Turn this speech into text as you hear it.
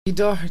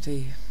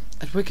Doherty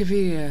at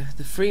Wikipedia,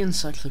 the free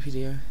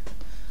encyclopedia,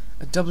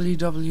 at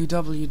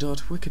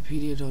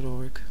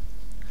www.wikipedia.org.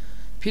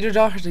 Peter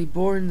Doherty,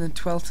 born the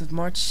 12th of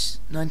March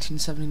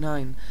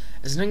 1979,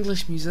 is an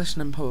English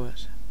musician and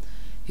poet.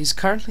 He is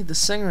currently the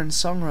singer and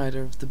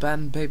songwriter of the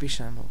band Baby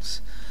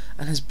Shambles,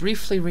 and has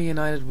briefly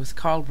reunited with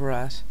Carl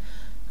Barat,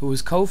 who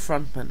was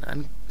co-frontman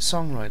and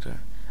songwriter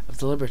of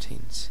the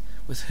Libertines,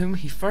 with whom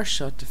he first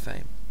shot to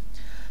fame.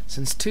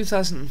 Since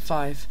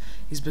 2005,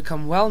 he's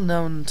become well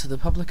known to the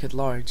public at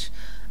large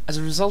as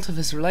a result of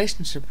his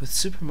relationship with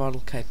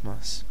supermodel Kate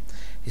Moss,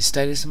 his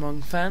status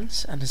among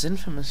fans, and his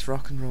infamous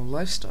rock and roll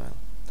lifestyle.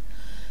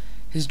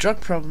 His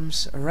drug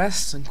problems,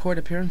 arrests, and court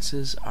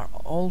appearances are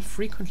all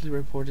frequently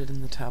reported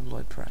in the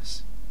tabloid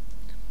press.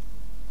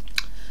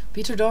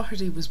 Peter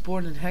Doherty was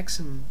born in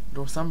Hexham,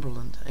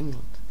 Northumberland,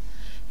 England.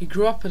 He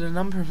grew up at a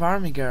number of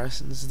army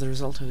garrisons as a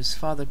result of his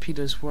father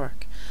Peter's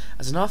work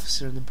as an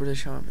officer in the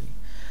British Army,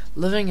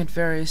 living at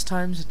various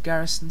times at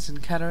garrisons in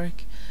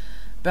Catterick,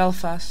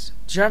 Belfast,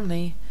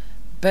 Germany,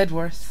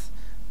 Bedworth,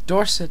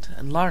 Dorset,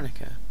 and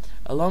Larnaca,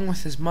 along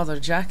with his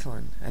mother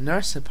Jacqueline, a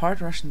nurse of part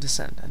Russian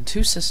descent, and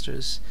two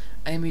sisters,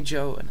 Amy,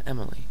 Jo, and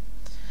Emily.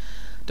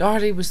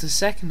 Doherty was the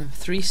second of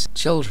three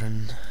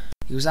children.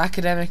 He was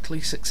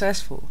academically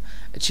successful,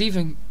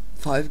 achieving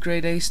 5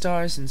 grade A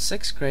stars and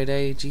 6 grade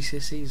A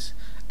GCSEs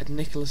at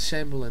Nicholas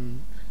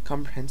Chamberlain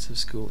Comprehensive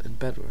School in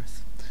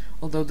Bedworth,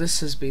 although this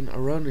has been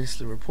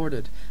erroneously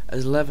reported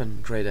as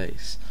 11 grade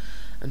A's,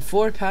 and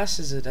 4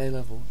 passes at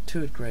A-level,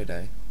 2 at grade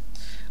A.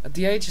 At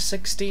the age of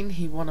 16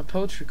 he won a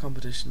poetry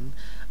competition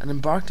and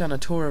embarked on a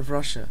tour of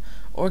Russia,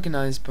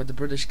 organised by the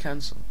British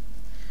Council.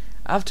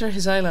 After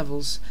his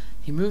A-levels,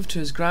 he moved to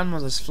his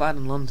grandmother's flat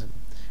in London,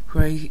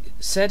 where he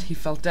said he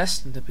felt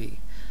destined to be,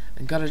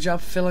 and got a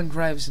job filling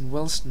graves in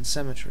Willesden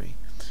Cemetery,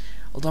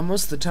 although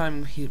most of the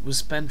time he was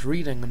spent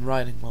reading and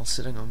writing while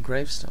sitting on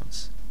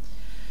gravestones.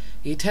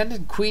 He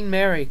attended Queen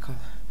Mary,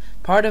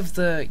 part of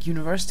the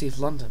University of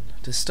London,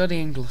 to study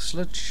English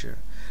literature,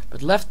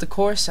 but left the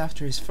course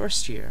after his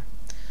first year.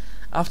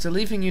 After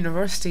leaving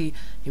university,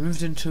 he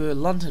moved into a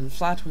London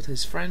flat with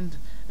his friend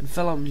and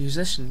fellow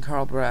musician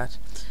Carl Barat,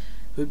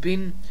 who had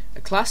been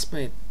a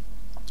classmate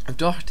of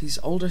Doherty's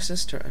older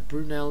sister at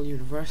Brunel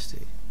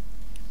University.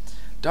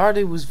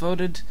 Doherty was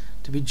voted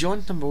to be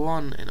joint number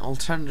 1 in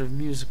alternative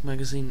music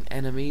magazine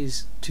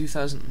NME's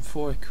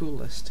 2004 Cool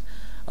List,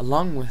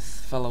 along with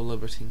fellow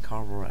libertine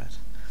Carl Barat.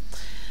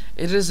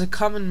 It is a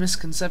common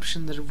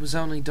misconception that it was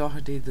only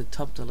Doherty that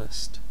topped the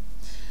list.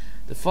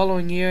 The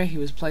following year he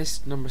was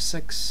placed at number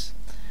 6,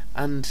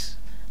 and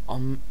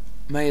on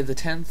May the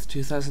 10th,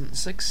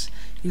 2006,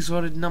 he was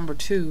voted number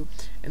 2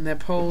 in their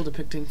poll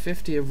depicting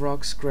 50 of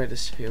rock's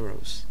greatest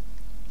heroes.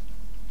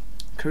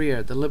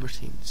 Career: The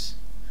Libertines.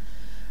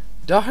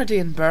 Doherty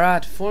and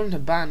Barat formed a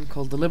band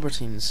called the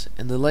Libertines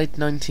in the late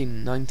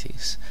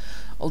 1990s,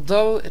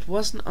 although it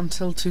wasn't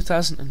until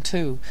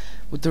 2002,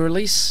 with the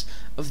release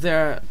of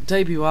their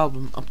debut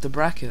album Up the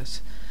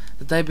Bracket,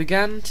 that they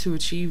began to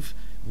achieve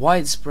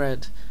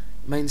widespread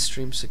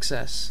mainstream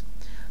success.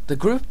 The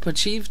group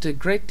achieved a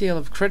great deal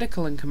of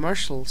critical and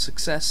commercial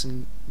success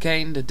and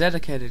gained a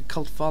dedicated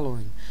cult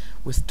following,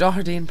 with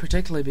Doherty in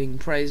particular being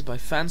praised by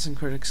fans and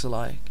critics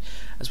alike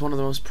as one of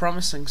the most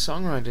promising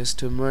songwriters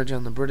to emerge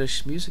on the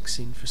British music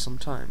scene for some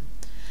time.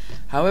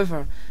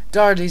 However,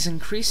 Doherty's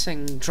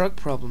increasing drug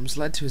problems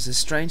led to his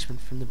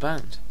estrangement from the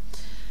band.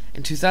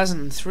 In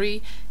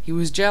 2003, he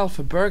was jailed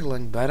for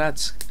burgling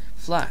Barat's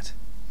flat.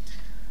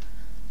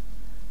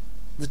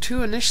 The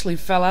two initially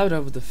fell out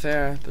over the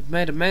affair, but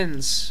made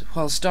amends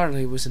whilst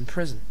Doherty was in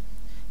prison.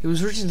 He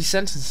was originally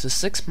sentenced to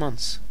 6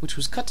 months, which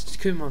was cut to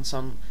 2 months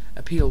on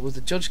appeal, with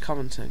the judge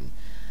commenting,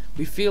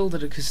 "We feel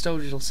that a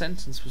custodial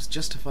sentence was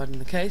justified in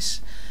the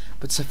case,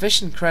 but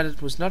sufficient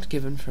credit was not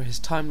given for his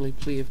timely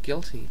plea of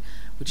guilty,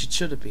 which it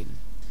should have been.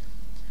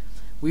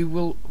 We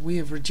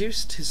have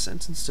reduced his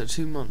sentence to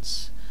 2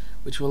 months,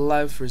 which will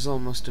allow for his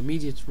almost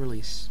immediate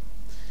release."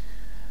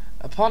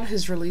 Upon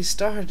his release,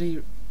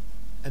 Doherty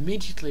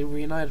immediately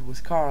reunited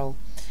with Carl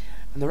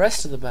and the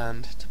rest of the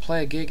band to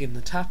play a gig in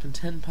the Tap and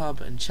Tin pub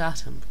in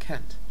Chatham,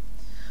 Kent.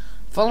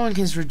 Following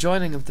his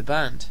rejoining of the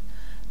band,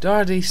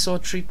 Doherty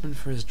sought treatment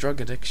for his drug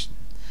addiction.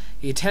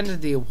 He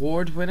attended the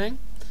award-winning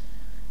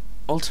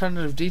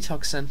alternative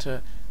detox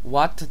centre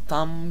Wat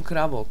Tham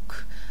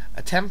Krabok,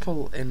 a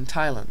temple in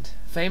Thailand,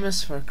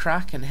 famous for a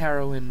crack and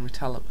heroin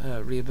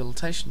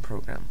rehabilitation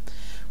program,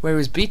 where he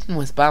was beaten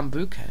with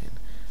bamboo cane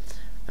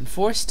and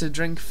forced to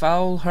drink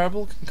foul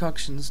herbal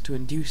concoctions to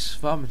induce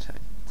vomiting.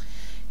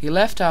 He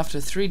left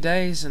after 3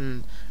 days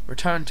and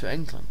returned to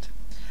England.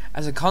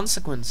 As a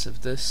consequence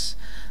of this,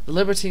 the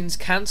Libertines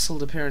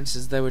cancelled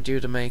appearances they were due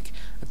to make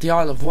at the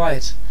Isle of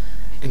Wight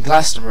and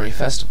Glastonbury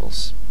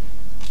festivals.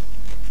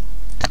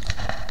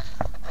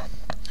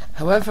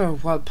 However,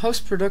 while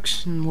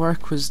post-production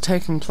work was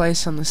taking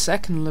place on the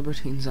second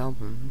Libertines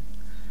album,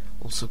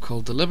 also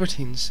called The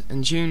Libertines,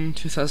 in June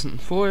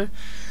 2004,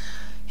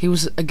 he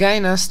was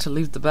again asked to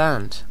leave the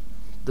band.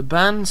 The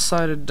band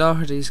cited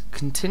Doherty's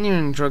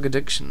continuing drug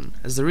addiction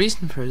as the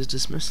reason for his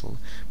dismissal,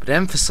 but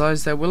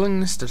emphasized their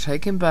willingness to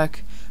take him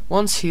back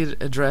once he had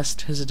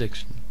addressed his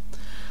addiction.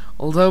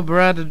 Although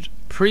Brad had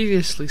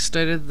previously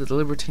stated that the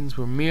Libertines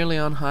were merely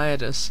on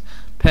hiatus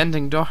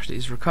pending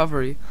Doherty's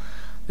recovery,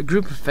 the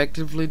group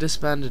effectively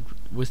disbanded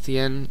with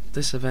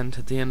this event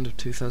at the end of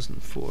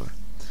 2004.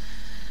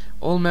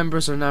 All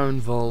members are now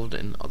involved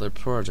in other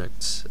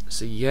projects.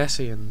 See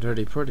Yeti and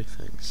Dirty Pretty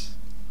Things.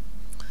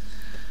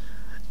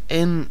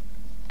 In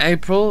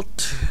April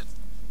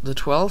the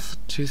 12th,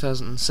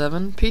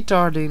 2007, Pete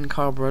Doherty and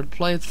Carl Bird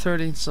played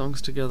 13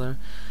 songs together,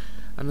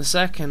 and the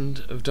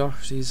second of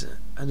Doherty's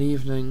An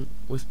Evening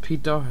with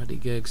Pete Doherty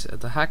gigs at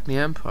the Hackney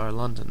Empire,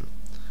 London.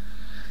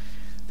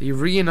 The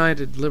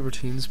reunited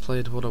Libertines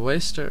played What a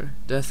Waster,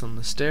 Death on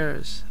the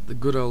Stairs, The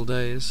Good Old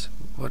Days,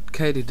 What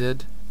Katie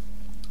Did,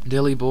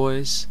 Dilly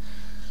Boys,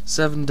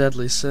 Seven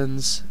Deadly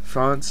Sins,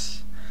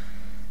 France,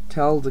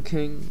 Tell the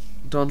King,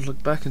 Don't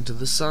Look Back into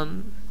the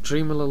Sun,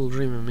 Dream a Little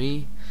Dream of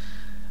Me,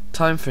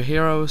 Time for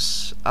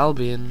Heroes,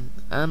 Albion,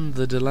 and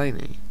The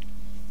Delaney.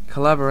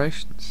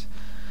 Collaborations.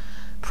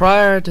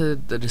 Prior to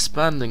the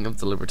disbanding of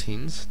the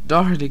Libertines,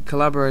 Doherty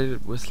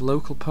collaborated with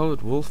local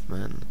poet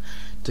Wolfman.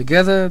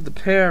 Together, the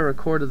pair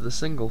recorded the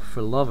single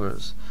For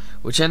Lovers,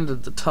 which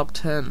ended the top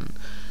 10,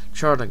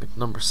 charting at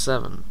number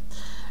 7,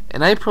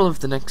 in April of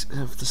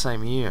the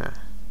same year.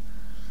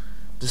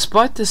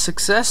 Despite the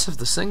success of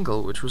the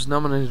single, which was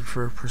nominated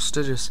for a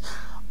prestigious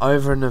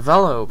Ivor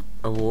Novello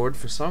Award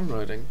for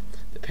songwriting,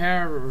 the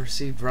pair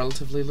received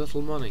relatively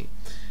little money,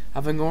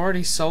 having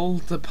already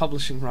sold the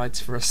publishing rights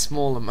for a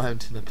small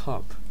amount in a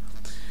pub.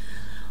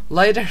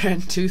 Later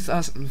in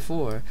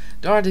 2004,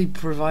 Doherty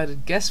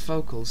provided guest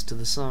vocals to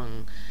the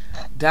song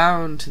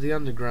Down to the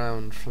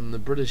Underground from the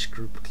British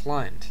group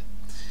Client.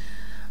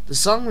 The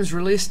song was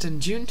released in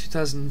June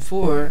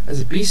 2004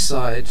 as a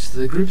B-side to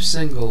the group's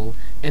single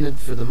In It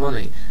for the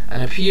Money,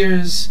 and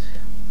appears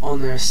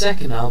on their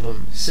second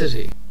album,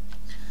 City.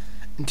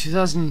 In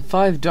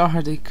 2005,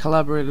 Doherty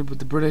collaborated with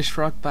the British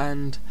rock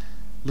band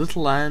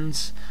Little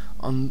Ands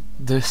on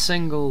their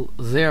single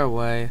Their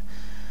Way,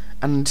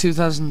 and in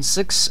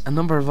 2006 a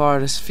number of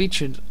artists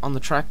featured on the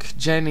track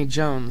Janie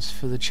Jones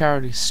for the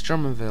charity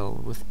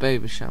Strummaville with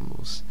Baby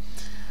Shambles.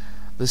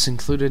 This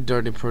included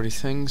Dirty Pretty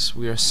Things,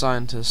 We Are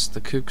Scientists,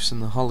 The Kooks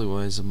and the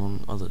Hollyways,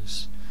 among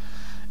others.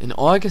 In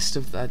August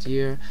of that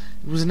year,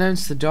 it was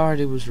announced that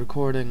Doherty was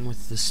recording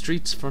with the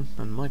Streets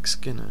frontman Mike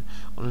Skinner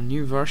on a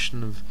new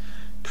version of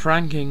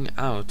Pranking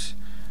Out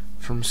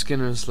from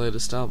Skinner's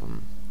latest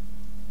album,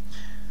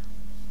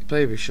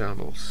 Baby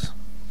Shambles.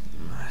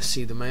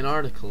 See the main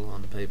article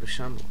on Baby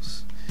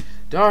Shambles.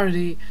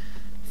 Doherty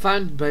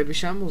founded Baby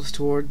Shambles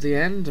toward the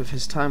end of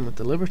his time with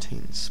the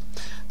Libertines.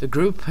 The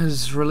group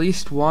has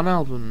released one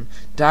album,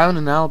 Down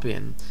in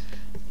Albion,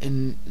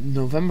 in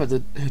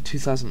November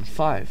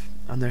 2005,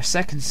 and their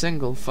second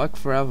single, Fuck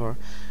Forever,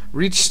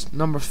 reached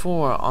number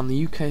 4 on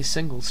the UK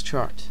singles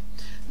chart.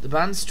 The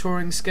band's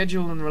touring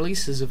schedule and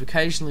releases have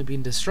occasionally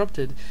been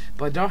disrupted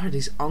by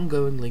Doherty's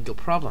ongoing legal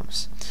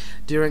problems.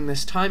 During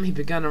this time, he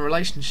began a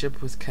relationship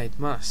with Kate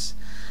Moss.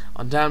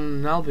 On Down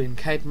in Albion,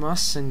 Kate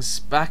Moss sings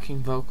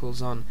backing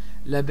vocals on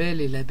La Belle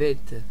et la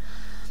Bête.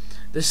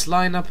 This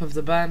lineup of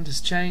the band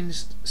has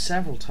changed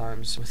several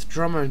times, with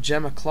drummer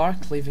Gemma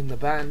Clark leaving the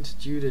band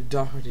due to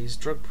Doherty's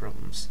drug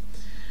problems.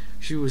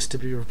 She was to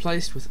be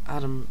replaced with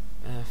Adam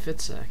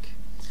Fitzek.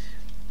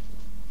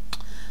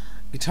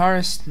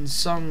 Guitarist and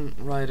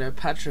songwriter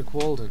Patrick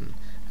Walden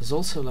has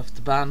also left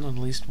the band on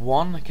at least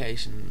one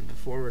occasion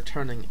before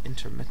returning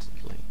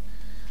intermittently.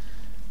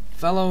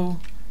 Fellow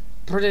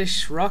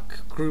British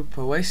rock group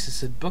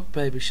Oasis had booked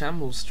Baby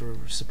Shambles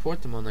to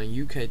support them on their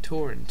UK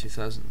tour in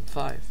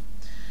 2005.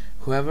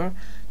 However,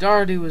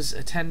 Doherty was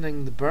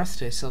attending the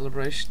birthday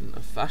celebration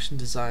of fashion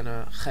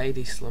designer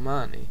Heidi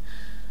Slimani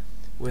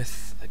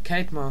with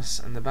Kate Moss,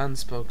 and the band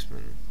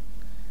spokesman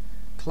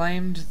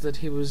claimed that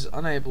he was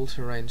unable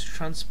to arrange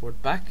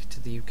transport back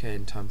to the UK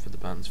in time for the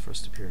band's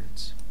first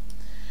appearance.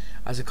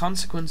 As a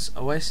consequence,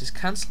 Oasis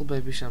cancelled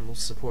Baby Shambles'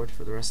 support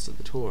for the rest of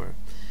the tour.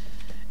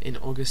 In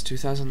August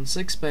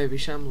 2006, Baby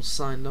Shambles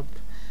signed up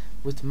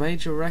with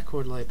major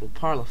record label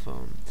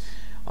Parlophone,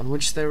 on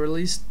which they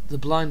released the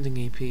Blinding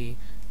EP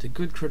to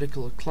good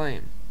critical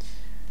acclaim.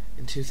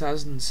 In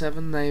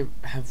 2007, they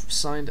have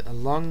signed a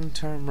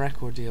long-term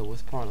record deal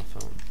with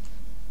Parlophone.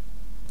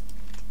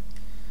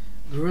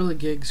 Guerrilla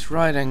gigs,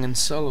 writing and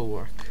solo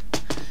work.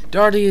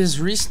 Doherty has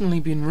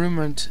recently been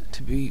rumoured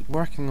to be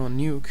working on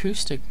new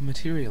acoustic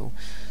material,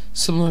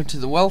 similar to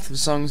the wealth of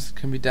songs that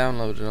can be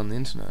downloaded on the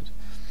internet.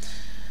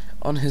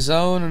 On his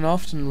own and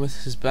often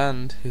with his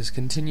band, he has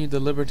continued the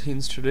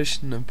Libertines'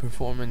 tradition of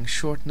performing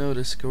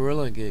short-notice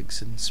guerrilla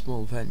gigs in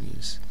small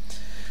venues.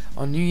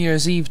 On New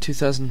Year's Eve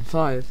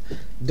 2005,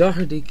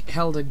 Doherty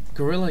held a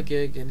guerrilla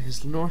gig in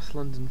his North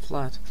London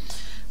flat,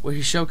 where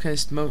he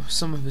showcased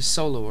some of his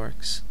solo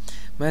works,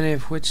 many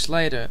of which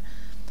later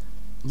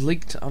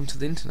leaked onto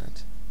the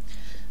internet.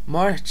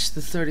 March the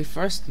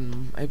 31st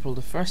and April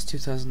the 1st,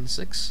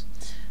 2006,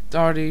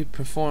 Doherty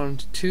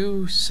performed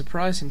 2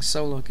 surprising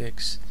solo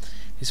gigs.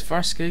 His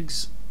first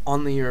gigs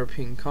on the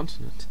European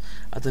continent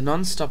at the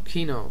Non-Stop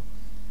Kino,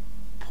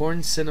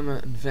 porn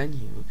cinema and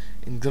venue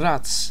in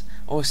Graz,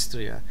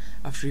 Austria,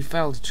 after he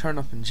failed to turn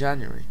up in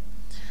January.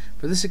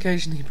 For this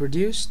occasion he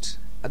produced,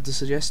 at the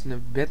suggestion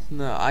of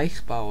Bettner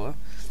Eichbauer,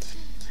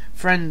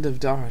 friend of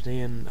Doherty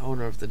and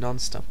owner of the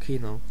Non-Stop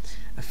Kino,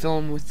 a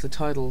film with the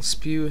title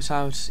Spew It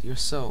Out Your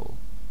Soul.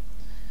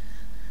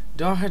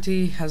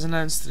 Doherty has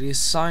announced that he has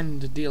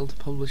signed a deal to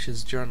publish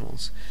his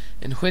journals,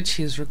 in which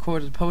he has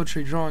recorded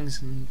poetry,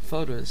 drawings and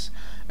photos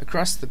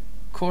across the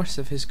course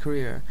of his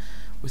career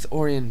with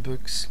Orient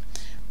Books.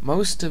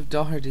 Most of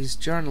Doherty's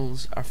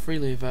journals are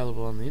freely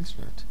available on the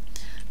internet.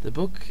 The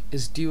book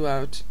is due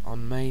out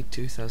on May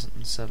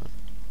 2007.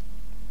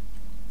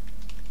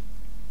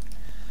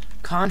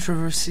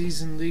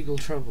 Controversies and legal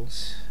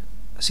troubles.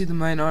 See the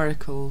main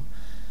article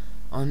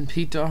on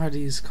Pete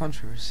Doherty's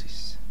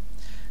controversies.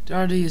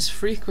 Doherty is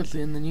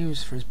frequently in the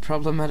news for his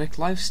problematic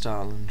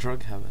lifestyle and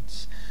drug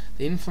habits.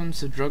 The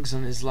influence of drugs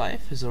on his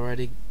life has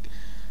already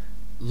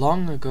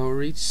long ago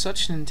reached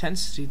such an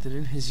intensity that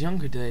in his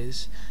younger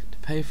days, to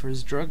pay for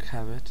his drug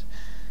habit,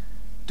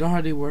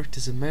 Doherty worked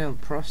as a male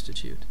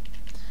prostitute.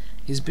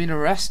 He's been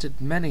arrested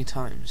many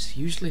times,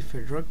 usually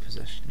for drug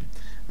possession,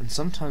 and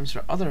sometimes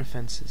for other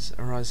offences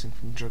arising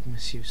from drug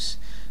misuse,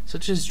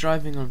 such as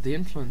driving under the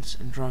influence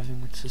and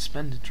driving with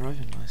suspended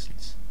driving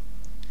licence.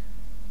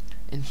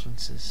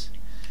 Influences.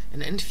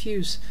 In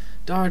interviews,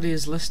 Doherty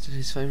has listed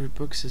his favourite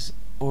books as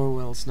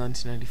Orwell's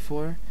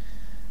 1984,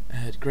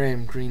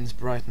 Graham Greene's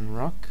Brighton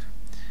Rock,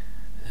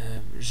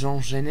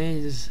 Jean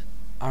Genet's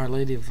Our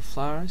Lady of the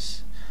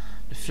Flowers,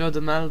 Le Fleur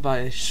de Mal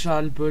by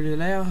Charles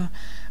Baudelaire,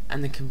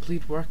 and the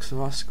complete works of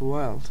Oscar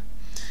Wilde.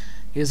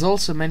 He has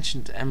also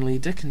mentioned Emily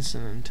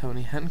Dickinson and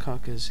Tony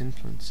Hancock as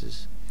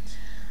influences.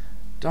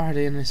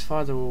 Doherty and his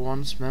father were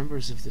once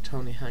members of the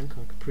Tony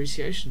Hancock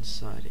Appreciation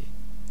Society.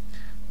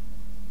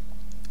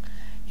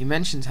 He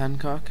mentions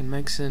Hancock and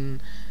makes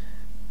an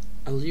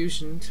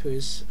allusion to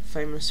his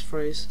famous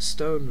phrase,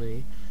 "Stone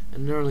me,"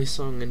 an early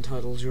song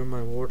entitled You're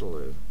My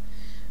Waterloo.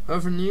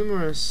 However,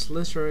 numerous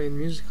literary and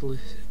musical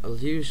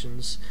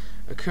allusions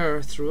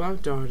occur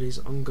throughout Doherty's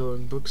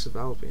ongoing books of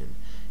Albion.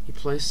 He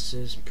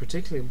places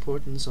particular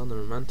importance on the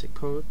Romantic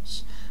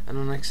poets and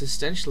on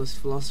existentialist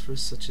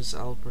philosophers such as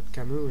Albert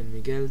Camus and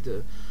Miguel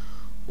de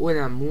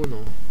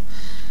Unamuno.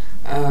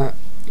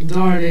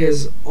 Doherty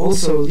has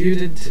also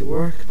alluded to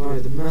work by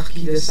the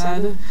Marquis de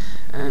Sade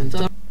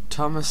and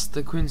Thomas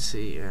de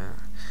Quincey.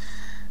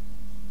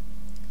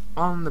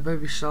 On the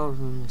Baby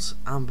Shalvin's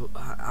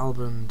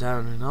album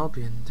Down in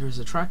Albion, there's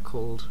a track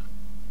called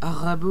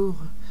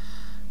Arabour,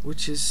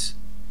 which is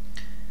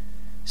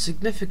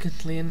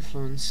significantly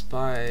influenced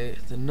by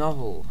the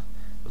novel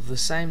of the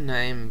same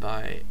name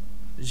by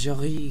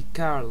Joris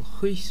Karl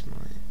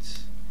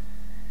Huysmans.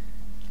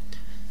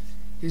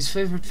 His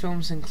favourite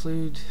films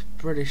include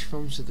British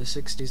films of the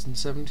 60s and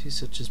 70s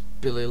such as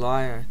Billy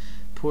Liar,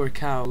 Poor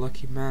Cow,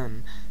 Lucky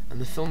Man, and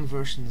the film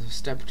versions of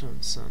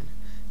Steptoe's Son.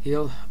 He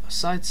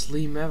cites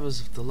Lee Meadows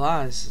of The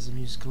Lies as a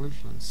musical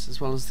influence, as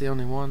well as The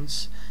Only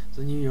Ones,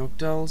 The New York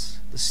Dolls,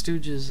 The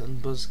Stooges,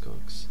 and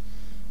Buzzcocks.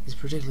 He's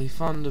particularly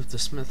fond of The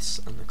Smiths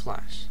and The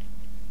Clash.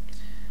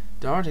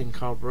 Doherty and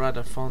Carl Barrett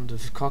are fond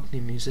of Cockney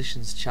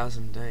musicians Chas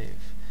and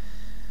Dave.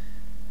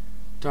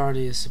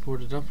 Doherty has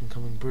supported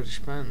up-and-coming British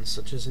bands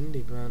such as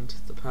indie band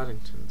The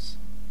Paddingtons.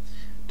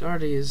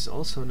 Doherty is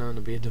also known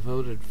to be a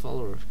devoted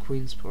follower of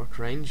Queen's Park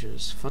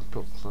Rangers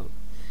Football Club.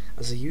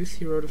 As a youth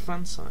he wrote a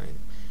fanzine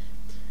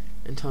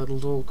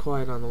entitled All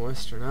Quiet on the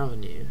Western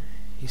Avenue.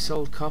 He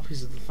sold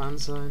copies of the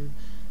fanzine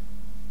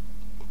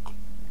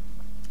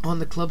on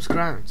the club's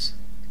grounds.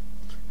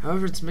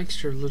 However, its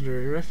mixture of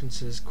literary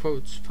references,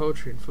 quotes,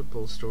 poetry and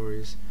football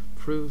stories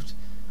proved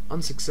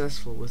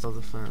unsuccessful with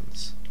other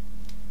fans.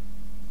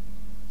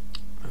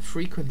 A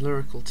frequent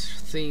lyrical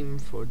theme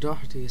for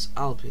Doherty is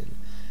Albion,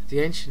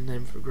 the ancient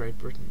name for Great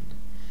Britain.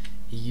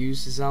 He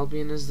uses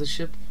Albion as the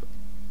ship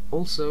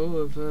also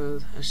of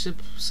a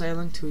ship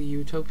sailing to a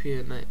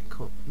utopia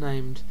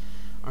named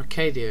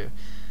Arcadia,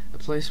 a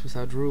place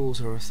without rules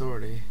or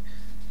authority.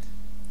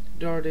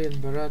 Doherty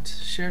and Barrett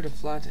shared a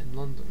flat in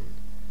London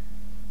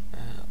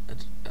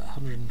at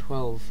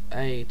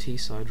 112A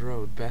Teesside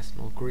Road,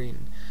 Bethnal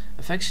Green,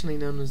 affectionately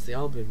known as the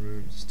Albion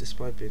Rooms,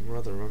 despite being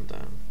rather run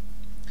down.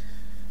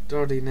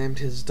 Doherty named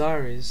his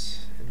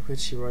diaries, in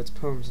which he writes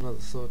poems and other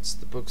thoughts,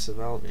 the Books of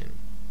Albion.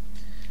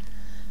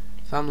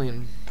 Family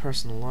and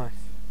personal life.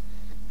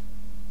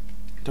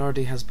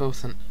 Doherty has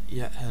both a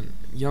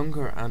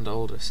younger and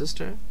older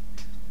sister,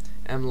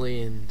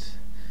 Emily and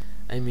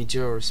Amy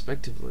Jo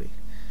respectively.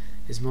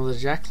 His mother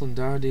Jacqueline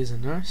Doherty is a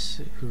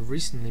nurse who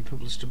recently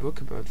published a book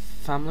about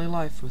family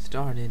life with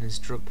Doherty and his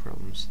drug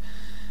problems,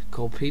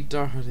 called Pete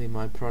Doherty,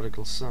 My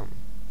Prodigal Son.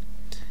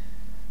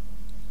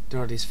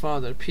 Doherty's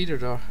father, Peter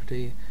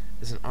Doherty,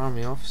 is an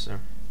army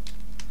officer.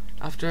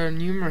 After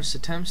numerous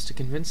attempts to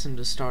convince him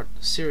to start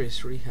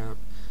serious rehab,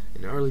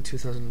 In early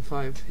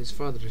 2005, his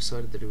father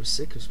decided that he was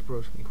sick of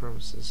broken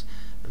promises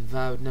and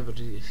vowed never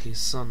to eat his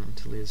son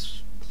until he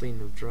is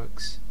clean of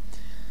drugs.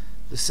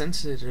 The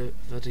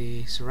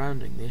sensitivity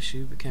surrounding the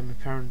issue became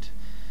apparent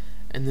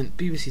in the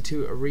BBC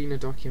Two Arena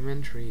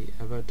documentary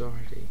about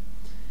Doherty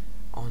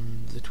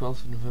on the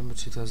 12th of November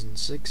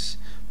 2006,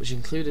 which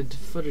included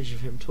footage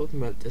of him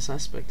talking about this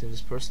aspect of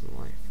his personal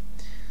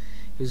life.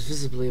 He was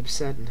visibly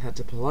upset and had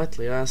to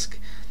politely ask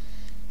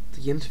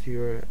the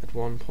interviewer at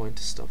one point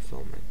to stop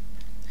filming.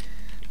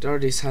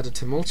 Doherty's had a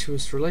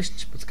tumultuous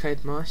relationship with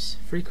Kate Moss,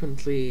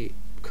 frequently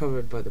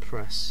covered by the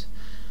press.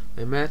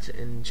 They met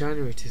in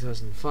January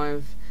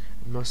 2005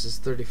 at Moss's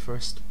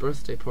 31st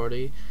birthday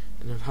party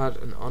and have had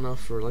an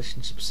on-off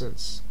relationship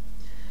since.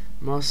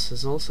 Moss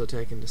has also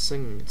taken to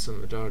singing at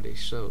some of Doherty's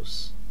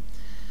shows.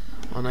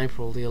 On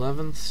April the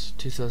 11th,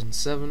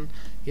 2007,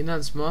 he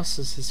announced Moss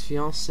as his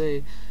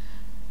fiancée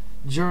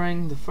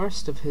during the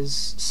first of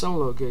his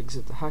solo gigs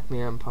at the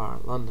Hackney Empire,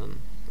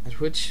 London, at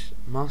which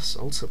Moss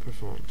also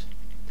performed.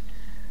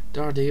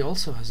 Doherty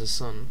also has a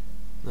son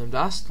named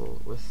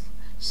Astle with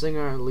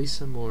singer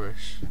Lisa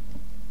Moorish.